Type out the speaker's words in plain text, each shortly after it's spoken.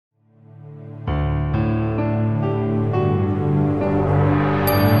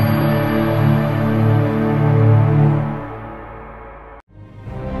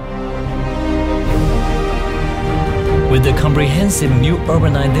comprehensive new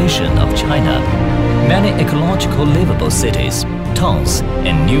urbanization of China, many ecological livable cities, towns,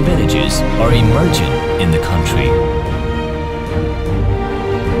 and new villages are emerging in the country.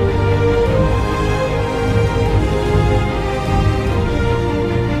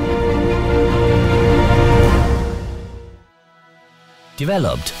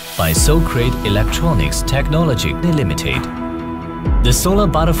 Developed by SoCrate Electronics Technology Limited, the solar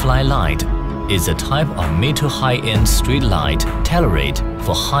butterfly light is a type of mid to high-end street light tailored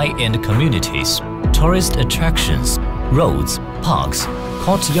for high-end communities, tourist attractions, roads, parks,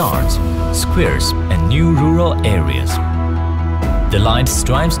 courtyards, squares, and new rural areas. The light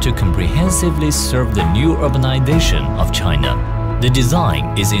strives to comprehensively serve the new urbanization of China. The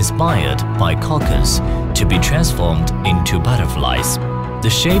design is inspired by cocoons to be transformed into butterflies. The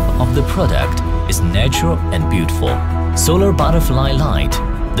shape of the product is natural and beautiful. Solar Butterfly Light,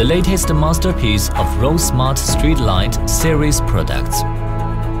 the latest masterpiece of RoadSmart Street Light series products.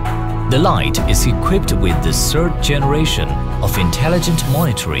 The light is equipped with the third generation of intelligent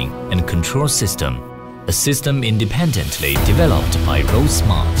monitoring and control system, a system independently developed by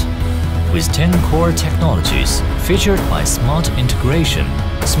RoadSmart. With 10 core technologies featured by smart integration,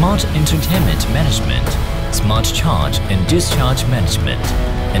 smart entertainment management, smart charge and discharge management,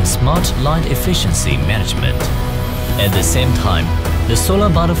 and smart light efficiency management. At the same time, the Solar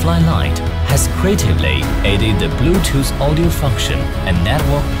Butterfly Light has creatively added the Bluetooth audio function and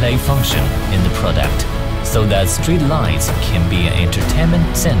network play function in the product, so that street lights can be an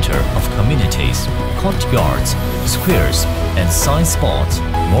entertainment center of communities, courtyards, squares, and side spots.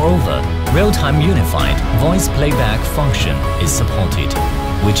 Moreover, real-time unified voice playback function is supported,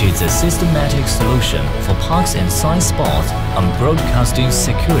 which is a systematic solution for parks and side spots on broadcasting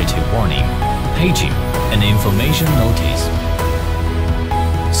security warning, paging, and information notice.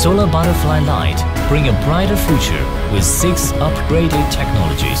 Solar Butterfly Light bring a brighter future with 6 upgraded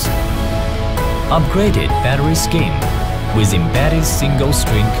technologies. Upgraded battery scheme with embedded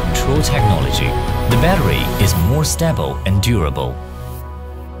single-string control technology. The battery is more stable and durable.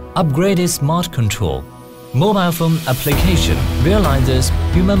 Upgraded smart control. Mobile phone application realizes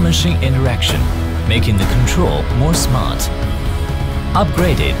human-machine interaction, making the control more smart.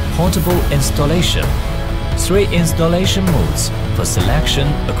 Upgraded portable installation. 3 installation modes for selection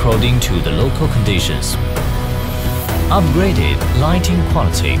according to the local conditions. Upgraded lighting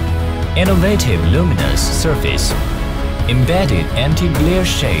quality. Innovative luminous surface. Embedded anti-glare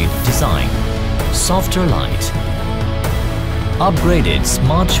shade design. Softer light. Upgraded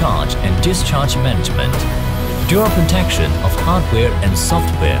smart charge and discharge management. Dual protection of hardware and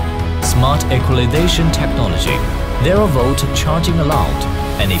software. Smart equalization technology. 0-volt charging allowed.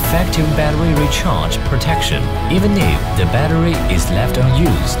 And effective battery recharge protection even if the battery is left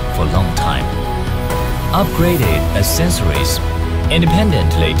unused for a long time. Upgraded accessories.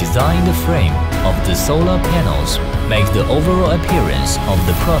 Independently designed frame of the solar panels make the overall appearance of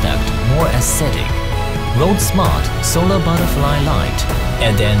the product more aesthetic. RoadSmart Solar Butterfly Light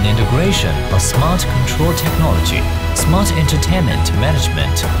and an integration of smart control technology, smart entertainment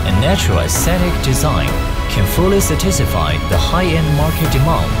management, and natural aesthetic design can fully satisfy the high-end market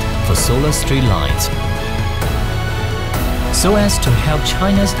demand for solar street lights, so as to help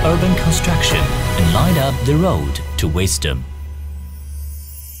China's urban construction and light up the road to wisdom.